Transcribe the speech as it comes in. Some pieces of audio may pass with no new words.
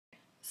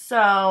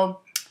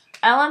So,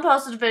 Ellen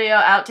posted a video,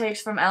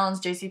 outtakes from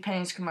Ellen's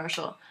JCPenney's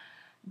commercial.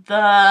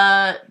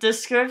 The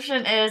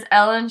description is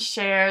Ellen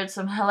shared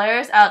some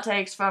hilarious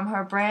outtakes from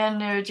her brand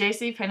new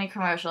JCPenney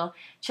commercial.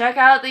 Check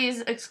out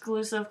these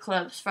exclusive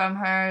clips from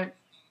her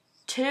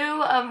 2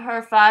 of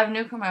her 5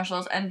 new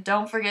commercials, and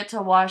don't forget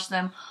to watch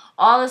them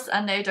all this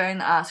Sunday during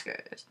the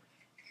Oscars.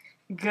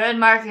 Good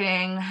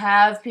marketing.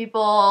 Have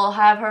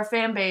her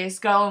fan base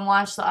go and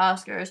watch the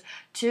Oscars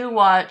to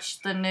watch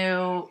the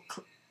new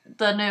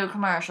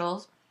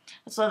commercials.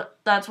 So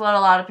that's what a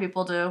lot of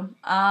people do.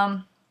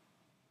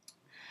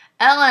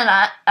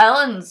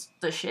 Ellen's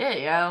the shit,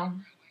 yo.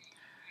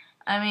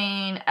 A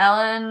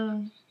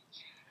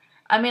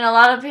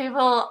lot of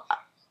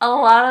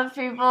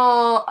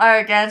people are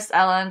against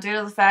Ellen due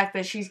to the fact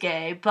that she's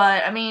gay,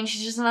 but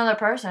she's just another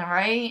person,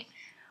 right?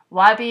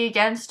 Why be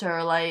against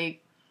her?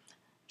 Like,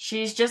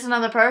 she's just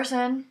another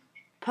person.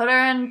 Put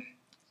her in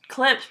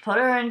clips, put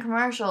her in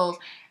commercials,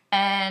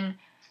 and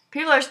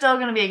people are still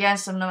going to be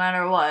against them no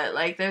matter what.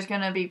 Like, there's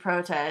going to be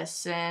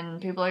protests, and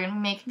people are going to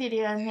be making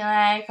videos and be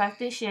like, fuck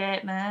this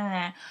shit, blah, blah,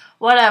 blah.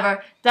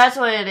 Whatever. That's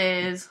what it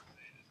is.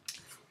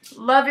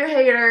 Love your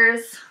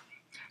haters.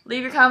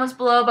 Leave your comments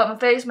below about my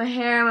face, my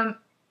hair, my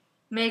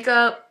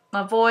makeup,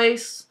 my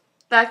voice,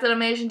 the fact that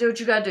I'm Asian. Do what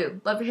you gotta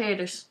do. Love your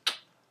haters.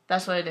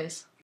 That's what it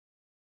is.